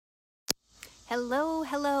Hello,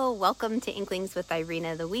 hello. Welcome to Inklings with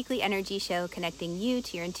Irina, the weekly energy show connecting you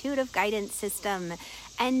to your intuitive guidance system.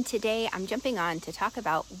 And today I'm jumping on to talk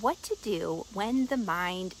about what to do when the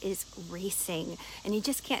mind is racing and you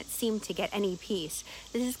just can't seem to get any peace.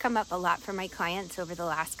 This has come up a lot for my clients over the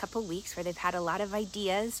last couple weeks where they've had a lot of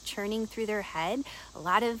ideas churning through their head, a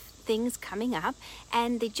lot of things coming up,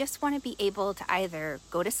 and they just want to be able to either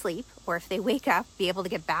go to sleep or if they wake up, be able to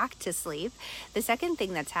get back to sleep. The second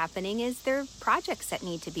thing that's happening is there are projects that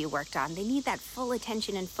need to be worked on. They need that full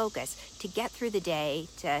attention and focus to get through the day,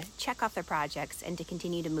 to check off the projects, and to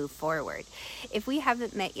continue to move forward. If we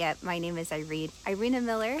haven't met yet, my name is Irina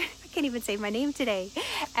Miller. I can't even say my name today.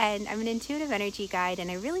 And I'm an intuitive energy guide,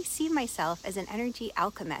 and I really see myself as an energy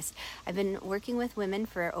alchemist. I've been working with women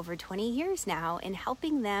for over 20 years now and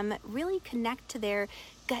helping them really connect to their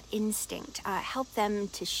gut instinct, help them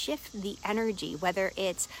to shift the energy, whether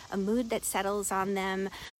it's a mood that settles on them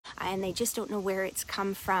and they just don't know where it's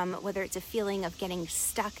come from, whether it's a feeling of getting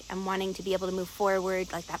stuck and wanting to be able to move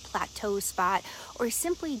forward, like that plateau spot, or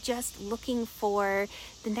simply just looking for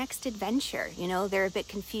the next adventure. You know, they're a bit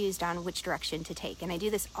confused on which direction to take. And I do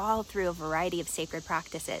this all through a variety of sacred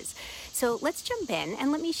practices. So let's jump in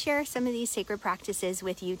and let me share some of these sacred practices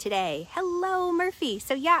with you today. Hello, Murphy.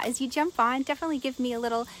 So yeah, as you jump on, definitely give me a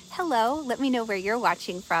little hello. Let me know where you're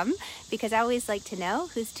watching from, because I always like to know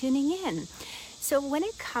who's tuning in. So when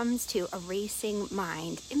it comes to a racing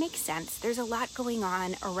mind, it makes sense. There's a lot going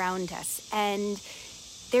on around us. And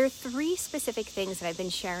there are three specific things that I've been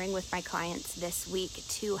sharing with my clients this week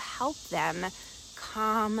to help them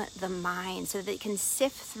calm the mind so that they can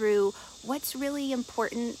sift through what's really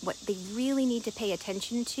important, what they really need to pay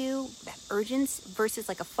attention to, that urgency versus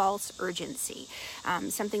like a false urgency,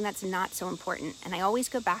 something that's not so important. And I always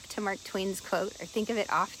go back to Mark Twain's quote, or think of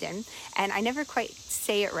it often, and I never quite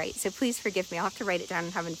say it right, so please forgive me. I'll have to write it down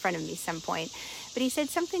and have it in front of me some point. But he said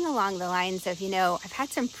something along the lines of, I've had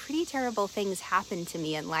some pretty terrible things happen to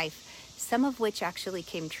me in life, some of which actually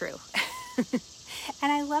came true.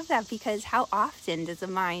 And I love that, because how often does the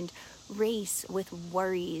mind race with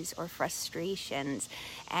worries or frustrations,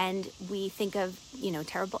 and we think of,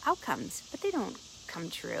 terrible outcomes, but they don't come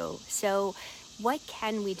true. So what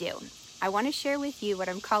can we do? I want to share with you what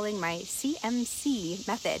I'm calling my CMC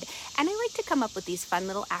method. And I like to come up with these fun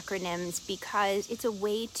little acronyms because it's a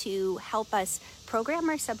way to help us program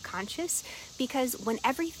our subconscious, because when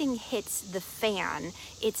everything hits the fan,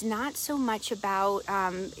 it's not so much about,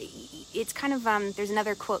 it's kind of, there's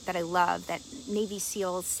another quote that I love that Navy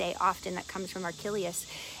SEALs say often that comes from Archelaus,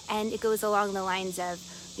 and it goes along the lines of,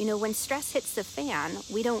 when stress hits the fan,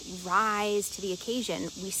 we don't rise to the occasion,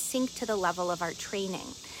 we sink to the level of our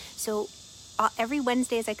training. So every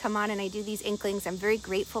Wednesday as I come on and I do these Inklings, I'm very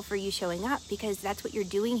grateful for you showing up, because that's what you're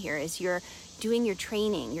doing here, is you're doing your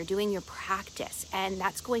training, you're doing your practice, and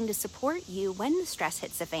that's going to support you when the stress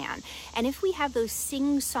hits the fan. And if we have those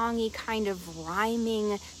sing-songy kind of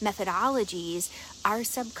rhyming methodologies, our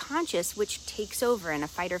subconscious, which takes over in a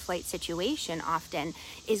fight or flight situation often,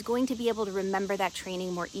 is going to be able to remember that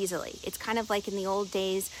training more easily. It's kind of like in the old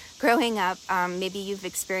days growing up, maybe you've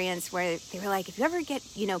experienced where they were like, if you ever get,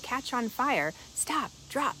 catch on fire, stop,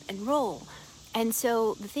 drop, and roll. And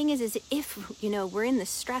so the thing is if, we're in the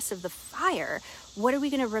stress of the fire, what are we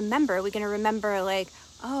going to remember? Are we going to remember like,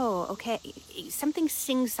 oh, okay, something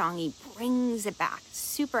sing-songy brings it back.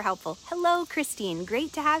 Super helpful. Hello, Christine.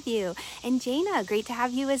 Great to have you. And Jana, great to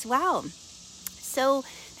have you as well. So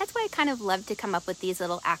that's why I kind of love to come up with these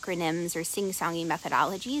little acronyms or sing-songy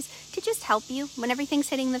methodologies to just help you. When everything's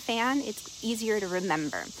hitting the fan, it's easier to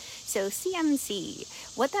remember. So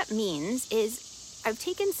CMC, what that means is I've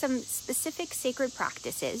taken some specific sacred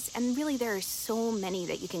practices, and really there are so many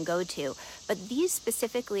that you can go to, but these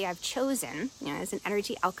specifically I've chosen, as an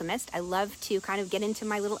energy alchemist. I love to kind of get into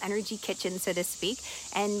my little energy kitchen, so to speak,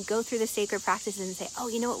 and go through the sacred practices and say,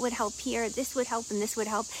 oh, what would help here? This would help, and this would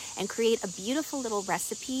help, and create a beautiful little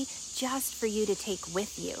recipe just for you to take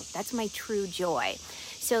with you. That's my true joy.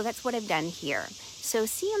 So that's what I've done here. So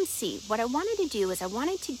CMC, what I wanted to do is I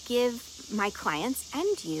wanted to give my clients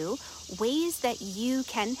and you ways that you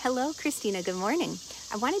can, hello, Christina, good morning.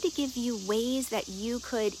 I wanted to give you ways that you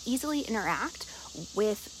could easily interact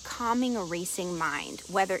with calming a racing mind,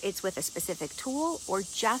 whether it's with a specific tool or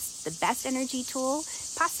just the best energy tool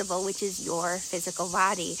possible, which is your physical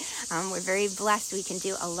body. We're very blessed. We can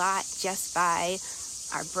do a lot just by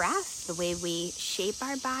our breath, the way we shape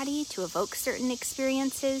our body to evoke certain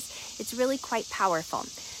experiences. It's really quite powerful.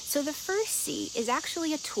 So the first C is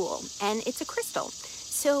actually a tool, and it's a crystal.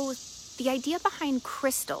 So The idea behind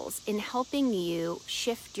crystals in helping you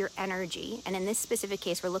shift your energy, and in this specific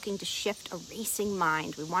case, we're looking to shift a racing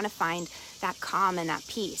mind. We want to find that calm and that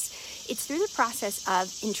peace. It's through the process of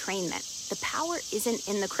entrainment. The power isn't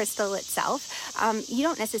in the crystal itself. You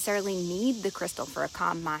don't necessarily need the crystal for a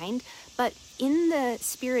calm mind, but in the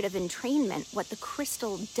spirit of entrainment, what the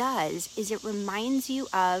crystal does is it reminds you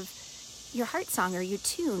of your heart song or your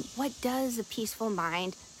tune. What does a peaceful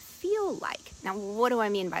mind feel like? Now, what do I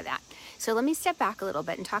mean by that? So let me step back a little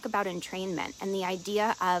bit and talk about entrainment and the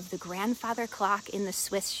idea of the grandfather clock in the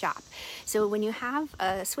Swiss shop. So when you have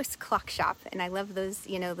a Swiss clock shop, and I love those,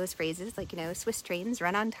 those phrases like, Swiss trains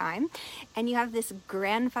run on time, and you have this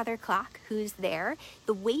grandfather clock who's there,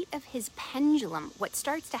 the weight of his pendulum, what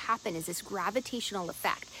starts to happen is this gravitational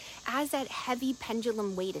effect. As that heavy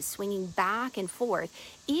pendulum weight is swinging back and forth,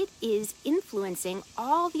 it is influencing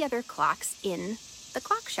all the other clocks in the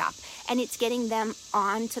clock shop, and it's getting them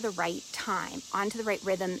onto the right time, onto the right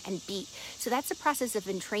rhythm and beat. So that's the process of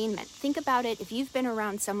entrainment. Think about it. If you've been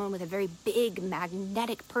around someone with a very big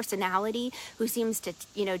magnetic personality who seems to,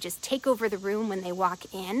 just take over the room when they walk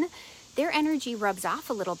in, their energy rubs off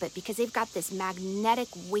a little bit because they've got this magnetic,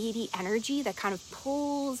 weighty energy that kind of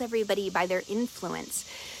pulls everybody by their influence.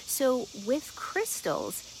 So with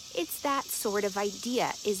crystals, it's that sort of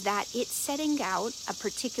idea, is that it's setting out a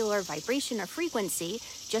particular vibration or frequency,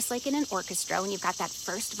 just like in an orchestra when you've got that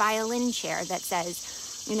first violin chair that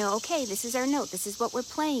says, okay, this is our note, this is what we're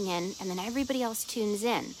playing in, and then everybody else tunes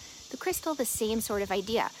in. The crystal, the same sort of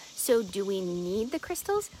idea. So do we need the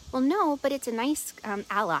crystals? Well, no, but it's a nice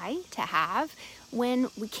ally to have when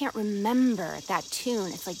we can't remember that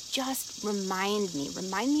tune. It's like, just remind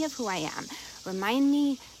me of who I am. Remind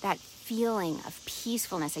me that feeling of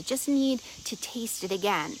peacefulness. I just need to taste it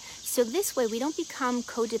again. So this way we don't become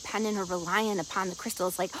codependent or reliant upon the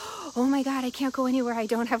crystals like, oh my God, I can't go anywhere I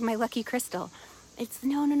don't have my lucky crystal. It's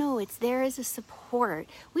no, it's there as a support.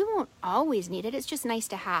 We won't always need it. It's just nice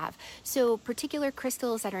to have. So particular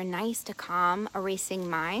crystals that are nice to calm a racing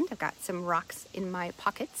mind. I've got some rocks in my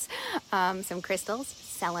pockets, some crystals.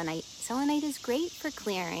 Selenite. Selenite is great for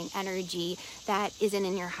clearing energy that isn't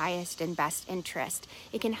in your highest and best interest.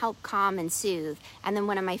 It can help calm and soothe. And then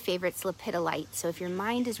one of my favorites, lepidolite. So if your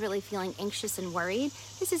mind is really feeling anxious and worried,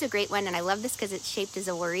 this is a great one. And I love this because it's shaped as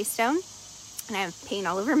a worry stone. And I have paint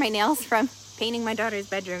all over my nails from painting my daughter's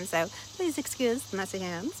bedroom, so please excuse the messy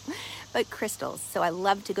hands. But crystals, so I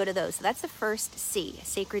love to go to those. So that's the first C,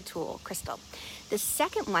 sacred tool, crystal. The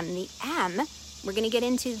second one, the M, we're going to get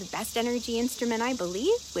into the best energy instrument, I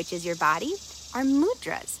believe, which is your body, are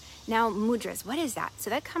mudras. Now, mudras, what is that?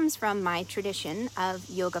 So that comes from my tradition of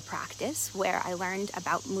yoga practice, where I learned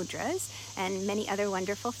about mudras and many other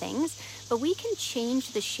wonderful things. But we can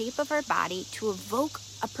change the shape of our body to evoke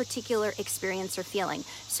a particular experience or feeling.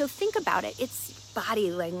 So think about it. It's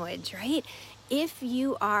body language, right? If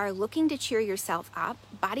you are looking to cheer yourself up,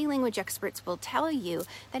 body language experts will tell you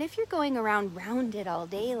that if you're going around rounded all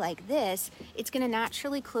day like this, it's going to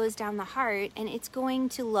naturally close down the heart and it's going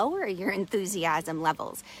to lower your enthusiasm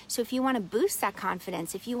levels. So if you want to boost that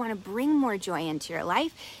confidence, if you want to bring more joy into your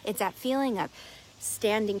life, it's that feeling of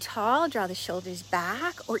standing tall, draw the shoulders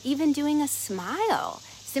back, or even doing a smile.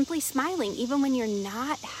 Simply smiling, even when you're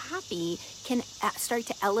not happy, can start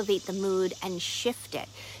to elevate the mood and shift it.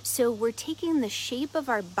 So we're taking the shape of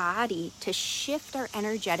our body to shift our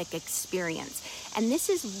energetic experience. And this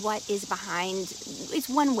is what is behind, it's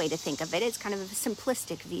one way to think of it. It's kind of a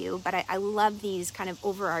simplistic view, but I love these kind of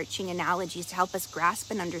overarching analogies to help us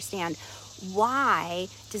grasp and understand why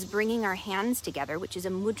does bringing our hands together, which is a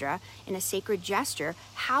mudra in a sacred gesture,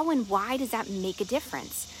 how and why does that make a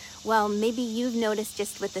difference? Well, maybe you've noticed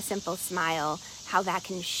just with a simple smile how that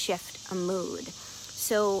can shift a mood.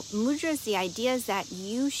 So mudras, the idea is that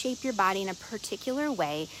you shape your body in a particular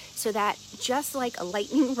way so that just like a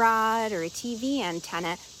lightning rod or a TV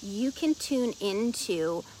antenna, you can tune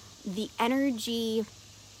into the energy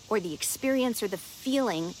or the experience or the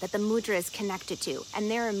feeling that the mudra is connected to.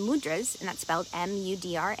 And there are mudras, and that's spelled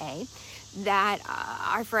M-U-D-R-A, that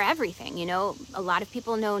are for everything. A lot of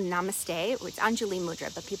people know namaste, or it's Anjali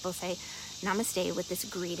mudra, but people say namaste with this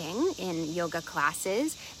greeting in yoga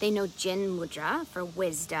classes. They know Jin mudra for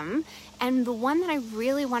wisdom. And the one that I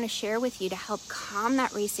really want to share with you to help calm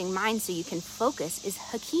that racing mind so you can focus is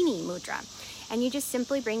Hakini mudra. And you just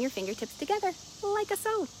simply bring your fingertips together like a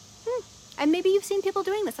so. And maybe you've seen people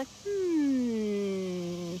doing this, like,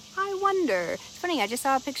 I wonder. It's funny, I just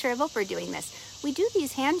saw a picture of Oprah doing this. we do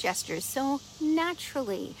these hand gestures so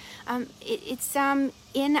naturally. It's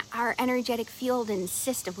in our energetic field and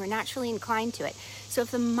system. We're naturally inclined to it. So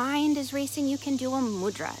if the mind is racing, you can do a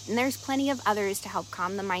mudra. And there's plenty of others to help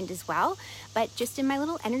calm the mind as well. But just in my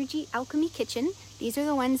little energy alchemy kitchen, these are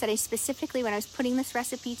the ones that I specifically, when I was putting this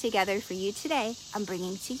recipe together for you today, I'm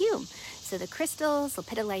bringing to you. So the crystals,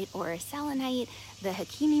 lepidolite or selenite, the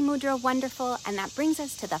Hakini mudra, wonderful. And that brings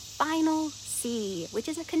us to the final C, which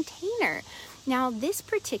is a container. Now, this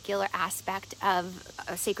particular aspect of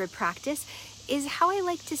a sacred practice is how I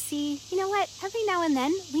like to see, you know what, every now and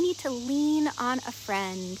then we need to lean on a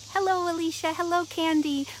friend. Hello, Alicia. Hello,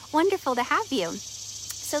 Candy. Wonderful to have you.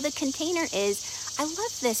 So the container is, I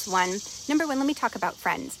love this one. Number one, let me talk about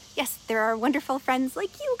friends. Yes, there are wonderful friends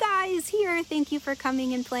like you guys here. Thank you for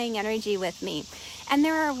coming and playing energy with me. And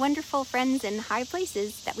there are wonderful friends in high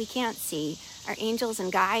places that we can't see. Our angels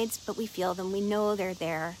and guides, but we feel them. We know they're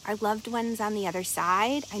there. Our loved ones on the other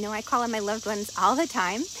side. I know I call them my loved ones all the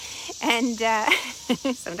time. And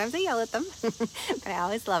sometimes I yell at them, but I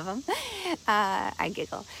always love them. I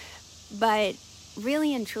giggle. But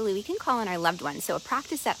really and truly, we can call on our loved ones. So a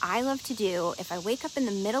practice that I love to do, if I wake up in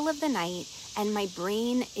the middle of the night and my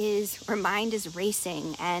mind is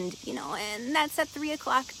racing, and that's at 3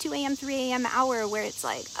 o'clock, 2 a.m., 3 a.m. hour where it's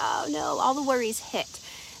like, oh no, all the worries hit.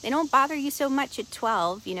 They don't bother you so much at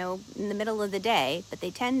 12, in the middle of the day, but they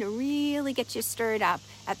tend to really get you stirred up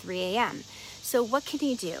at 3 a.m. So what can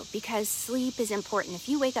you do? Because sleep is important. If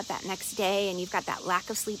you wake up that next day and you've got that lack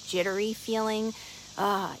of sleep, jittery feeling,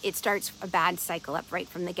 it starts a bad cycle up right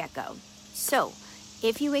from the get-go. So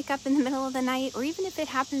if you wake up in the middle of the night, or even if it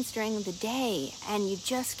happens during the day and you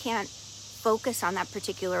just can't focus on that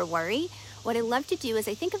particular worry, what I love to do is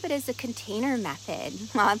I think of it as a container method.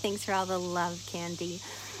 Aw, thanks for all the love, Candy.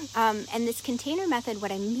 And this container method,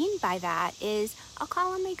 what I mean by that is I'll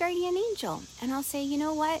call on my guardian angel and I'll say, you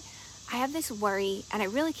know what? I have this worry and I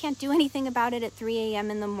really can't do anything about it at 3 a.m.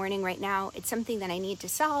 in the morning right now. It's something that I need to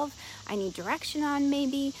solve. I need direction on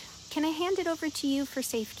maybe. Can I hand it over to you for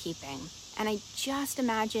safekeeping? And I just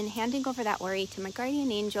imagine handing over that worry to my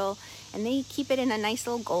guardian angel, and they keep it in a nice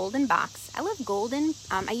little golden box. I love golden.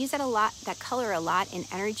 I use that color a lot in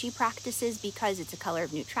energy practices because it's a color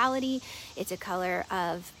of neutrality. It's a color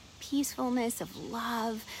of peacefulness, of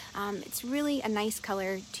love. It's really a nice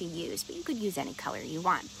color to use, but you could use any color you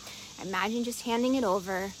want. Imagine just handing it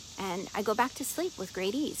over, and I go back to sleep with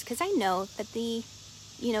great ease because I know that the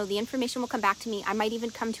information will come back to me. I might even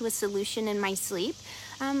come to a solution in my sleep.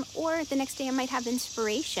 Or the next day I might have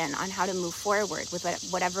inspiration on how to move forward with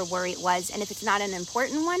whatever worry it was. And if it's not an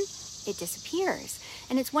important one, it disappears.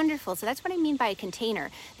 And it's wonderful. So that's what I mean by a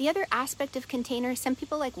container. The other aspect of containers, some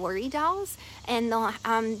people like worry dolls, and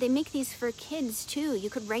they make these for kids too.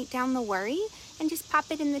 You could write down the worry and just pop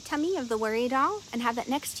it in the tummy of the worry doll and have that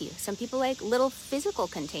next to you. Some people like little physical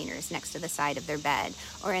containers next to the side of their bed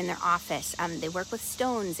or in their office. They work with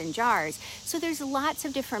stones and jars. So there's lots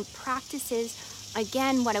of different practices.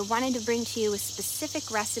 Again, what I wanted to bring to you is a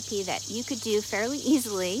specific recipe that you could do fairly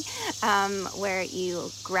easily, where you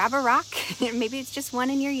grab a rock, maybe it's just one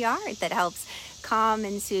in your yard that helps calm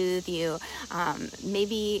and soothe you.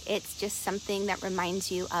 Maybe it's just something that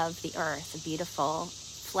reminds you of the earth, a beautiful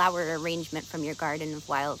flower arrangement from your garden of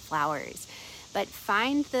wildflowers. But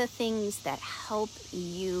find the things that help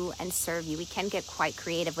you and serve you. We can get quite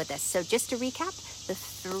creative with this. So just to recap, the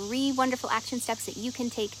 3 wonderful action steps that you can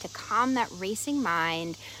take to calm that racing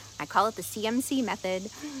mind. I call it the CMC method.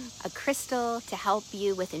 A crystal to help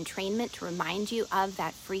you with entrainment, to remind you of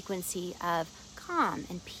that frequency of calm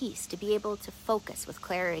and peace, to be able to focus with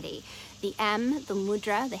clarity. The M, the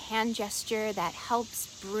mudra, the hand gesture that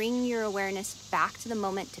helps bring your awareness back to the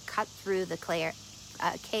moment to cut through the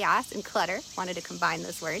chaos and clutter. Wanted to combine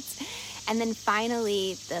those words. And then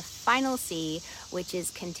finally, the final C, which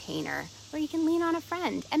is container, where you can lean on a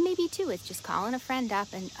friend. And maybe too, it's just calling a friend up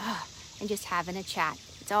and just having a chat.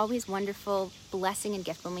 It's always wonderful blessing and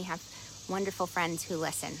gift when we have wonderful friends who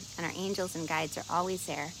listen. And our angels and guides are always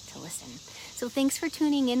there to listen. So thanks for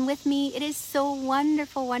tuning in with me. It is so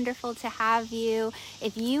wonderful, wonderful to have you.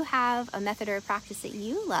 If you have a method or a practice that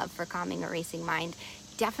you love for calming a racing mind,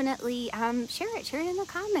 definitely share it in the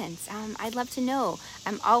comments. I'd love to know.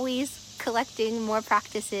 I'm always collecting more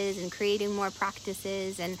practices and creating more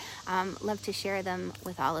practices, and love to share them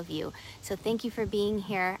with all of you. So thank you for being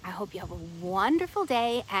here. I hope you have a wonderful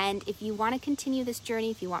day, and if you want to continue this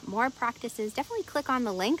journey, if you want more practices, definitely click on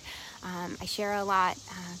the link. I share a lot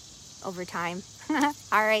over time.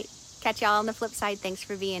 All right, catch y'all on the flip side. Thanks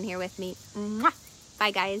for being here with me. Mwah!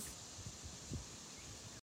 Bye guys.